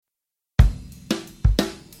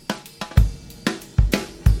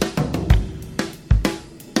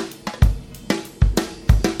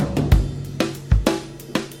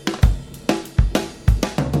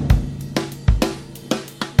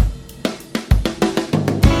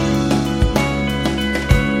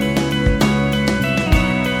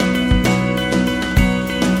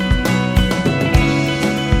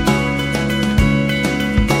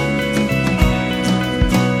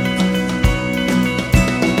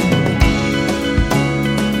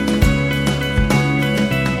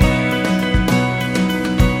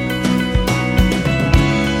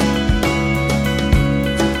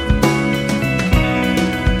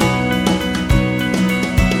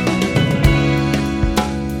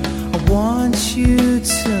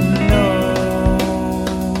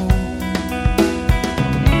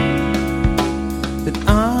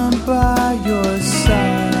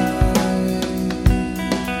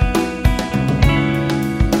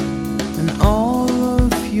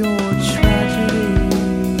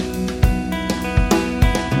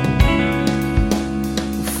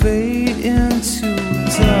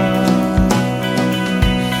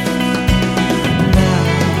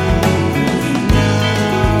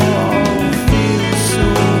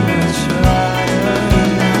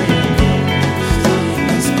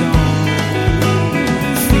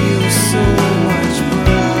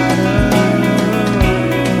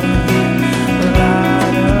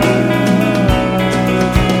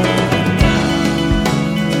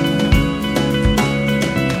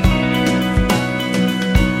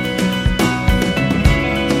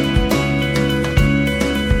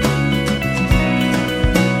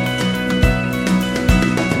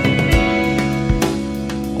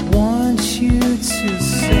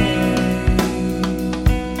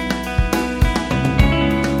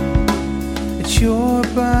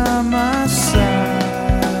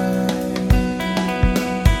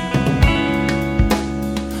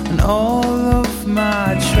all of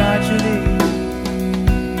my tragedy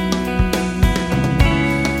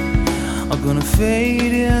are gonna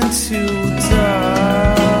fade into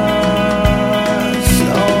dust.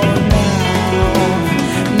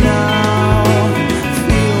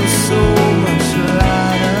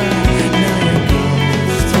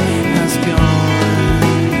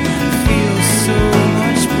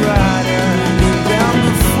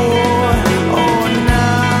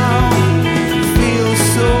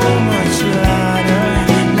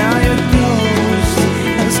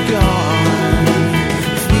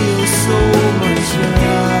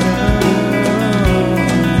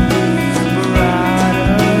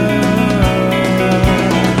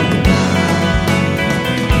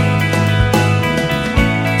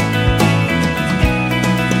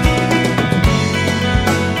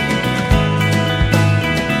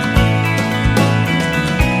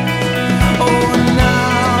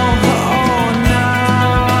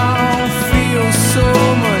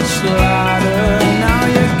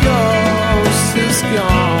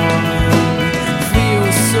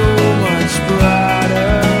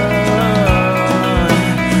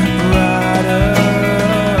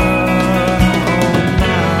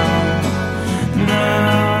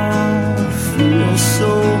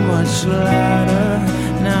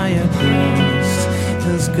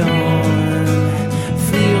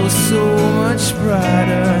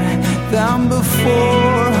 Than before,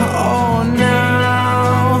 oh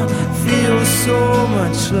now feels so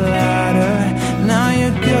much lighter. Now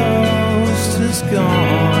your ghost is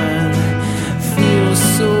gone, feels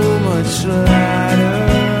so much lighter.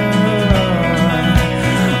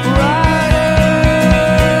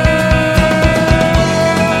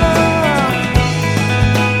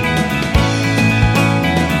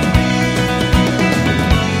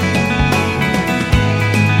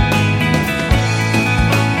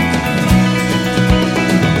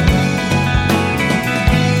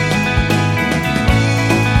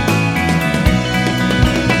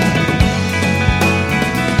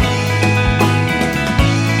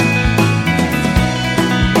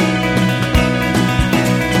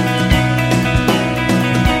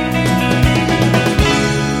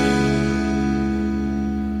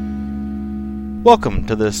 Welcome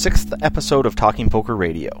to the 6th episode of Talking Poker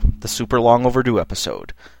Radio, the super long overdue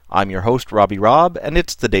episode. I'm your host, Robbie Robb, and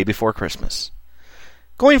it's the day before Christmas.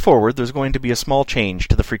 Going forward, there's going to be a small change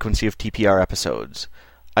to the frequency of TPR episodes.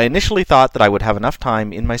 I initially thought that I would have enough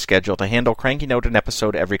time in my schedule to handle cranking out an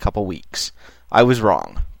episode every couple weeks. I was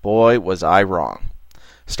wrong. Boy, was I wrong.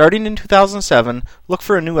 Starting in 2007, look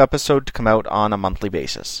for a new episode to come out on a monthly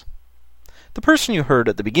basis. The person you heard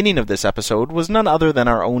at the beginning of this episode was none other than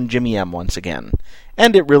our own Jimmy M once again.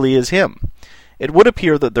 And it really is him. It would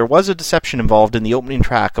appear that there was a deception involved in the opening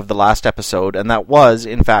track of the last episode, and that was,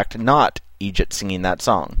 in fact, not Egypt singing that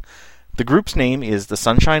song. The group's name is the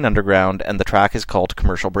Sunshine Underground, and the track is called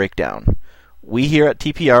Commercial Breakdown. We here at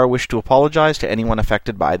TPR wish to apologize to anyone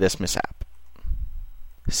affected by this mishap.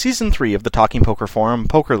 Season 3 of the Talking Poker Forum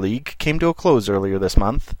Poker League came to a close earlier this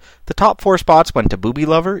month. The top 4 spots went to Booby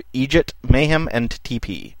Lover, Egypt, Mayhem, and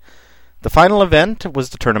TP. The final event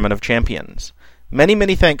was the Tournament of Champions.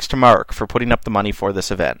 Many thanks to Mark for putting up the money for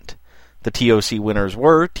this event. The TOC winners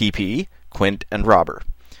were TP, Quint, and Robber.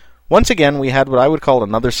 Once again, we had what I would call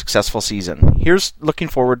another successful season. Here's looking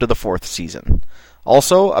forward to the 4th season.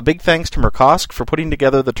 Also, a big thanks to Murkosk for putting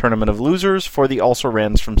together the Tournament of Losers for the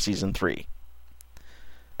also-rans from Season 3.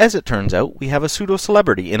 As it turns out, we have a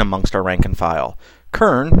pseudo-celebrity in amongst our rank and file.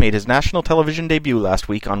 Kern made his national television debut last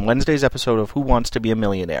week on Wednesday's episode of Who Wants to Be a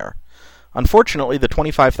Millionaire. Unfortunately, the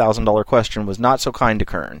 $25,000 question was not so kind to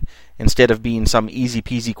Kern. Instead of being some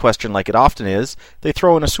easy-peasy question like it often is, they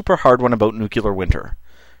throw in a super hard one about nuclear winter.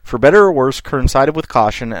 For better or worse, Kern sided with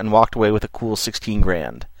caution and walked away with a cool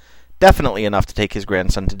 $16,000. Definitely enough to take his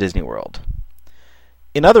grandson to Disney World.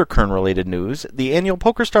 In other Kern-related news, the annual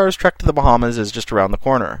PokerStars trek to the Bahamas is just around the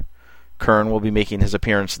corner. Kern will be making his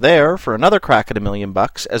appearance there for another crack at $1 million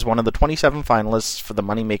as one of the 27 finalists for the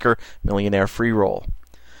Moneymaker Millionaire Free Roll.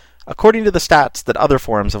 According to the stats that other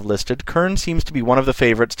forums have listed, Kern seems to be one of the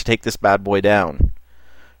favorites to take this bad boy down.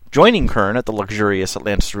 Joining Kern at the luxurious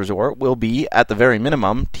Atlantis Resort will be, at the very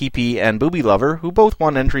minimum, TP and Booby Lover, who both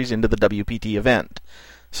won entries into the WPT event.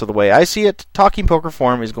 So the way I see it, Talking Poker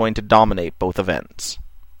Forum is going to dominate both events.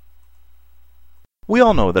 We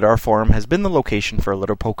all know that our forum has been the location for a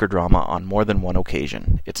little poker drama on more than one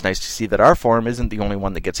occasion. It's nice to see that our forum isn't the only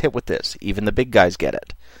one that gets hit with this. Even the big guys get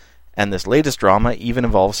it. And this latest drama even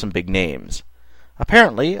involves some big names.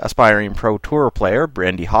 Apparently, aspiring pro tour player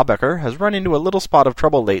Brandy Habecker has run into a little spot of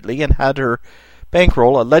trouble lately and had her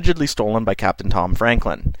bankroll allegedly stolen by Captain Tom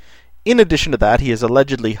Franklin. In addition to that, he has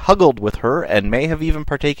allegedly huggled with her and may have even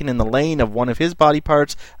partaken in the laying of one of his body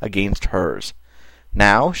parts against hers.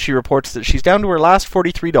 Now, she reports that she's down to her last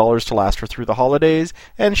 $43 to last her through the holidays,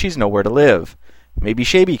 and she's nowhere to live. Maybe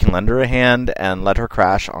Shaby can lend her a hand and let her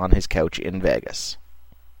crash on his couch in Vegas.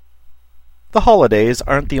 The holidays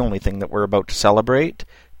aren't the only thing that we're about to celebrate.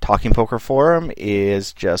 Talking Poker Forum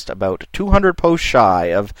is just about 200 posts shy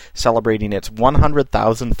of celebrating its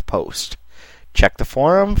 100,000th post. Check the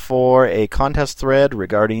forum for a contest thread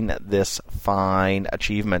regarding this fine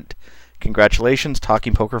achievement. Congratulations,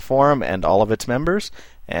 Talking Poker Forum and all of its members,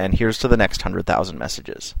 and here's to the next 100,000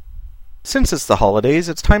 messages. Since it's the holidays,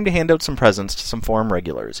 it's time to hand out some presents to some forum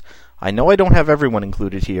regulars. I know I don't have everyone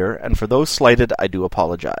included here, and for those slighted, I do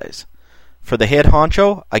apologize. For the head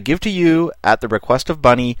honcho, I give to you, at the request of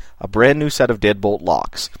Bunny, a brand new set of deadbolt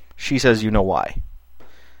locks. She says you know why.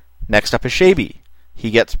 Next up is Shaby.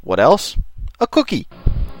 He gets, what else? A cookie.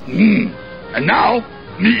 And now,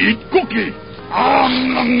 me eat cookie.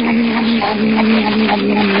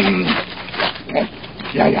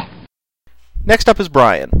 Yeah. Next up is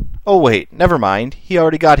Brian. Oh wait, never mind. He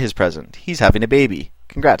already got his present. He's having a baby.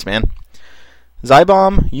 Congrats, man.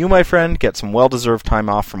 Zybomb, you, my friend, get some well-deserved time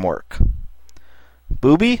off from work.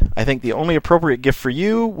 Booby, I think the only appropriate gift for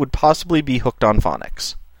you would possibly be Hooked on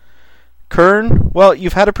Phonics. Kern, well,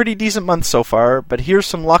 you've had a pretty decent month so far, but here's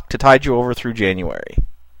some luck to tide you over through January.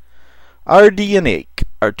 RD and Ake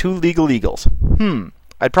are two legal eagles.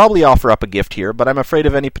 I'd probably offer up a gift here, but I'm afraid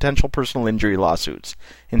of any potential personal injury lawsuits.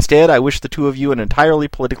 Instead, I wish the two of you an entirely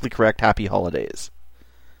politically correct happy holidays.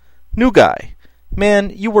 New guy.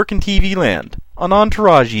 Man, you work in TV land. On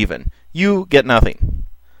Entourage even. You get nothing.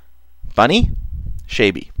 Bunny?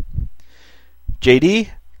 Shaby.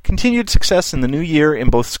 JD? Continued success in the new year in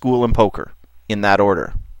both school and poker. In that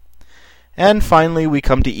order. And finally, we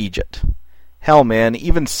come to Egypt. Hell, man,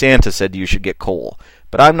 even Santa said you should get coal.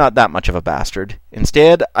 But I'm not that much of a bastard.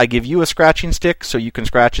 Instead, I give you a scratching stick so you can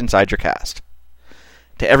scratch inside your cast.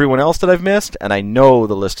 To everyone else that I've missed, and I know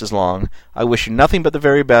the list is long, I wish you nothing but the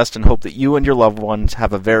very best and hope that you and your loved ones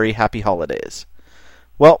have a very happy holidays.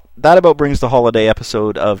 Well, that about brings the holiday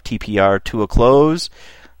episode of TPR to a close.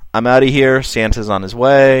 I'm out of here, Santa's on his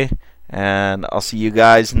way, and I'll see you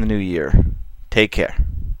guys in the new year. Take care.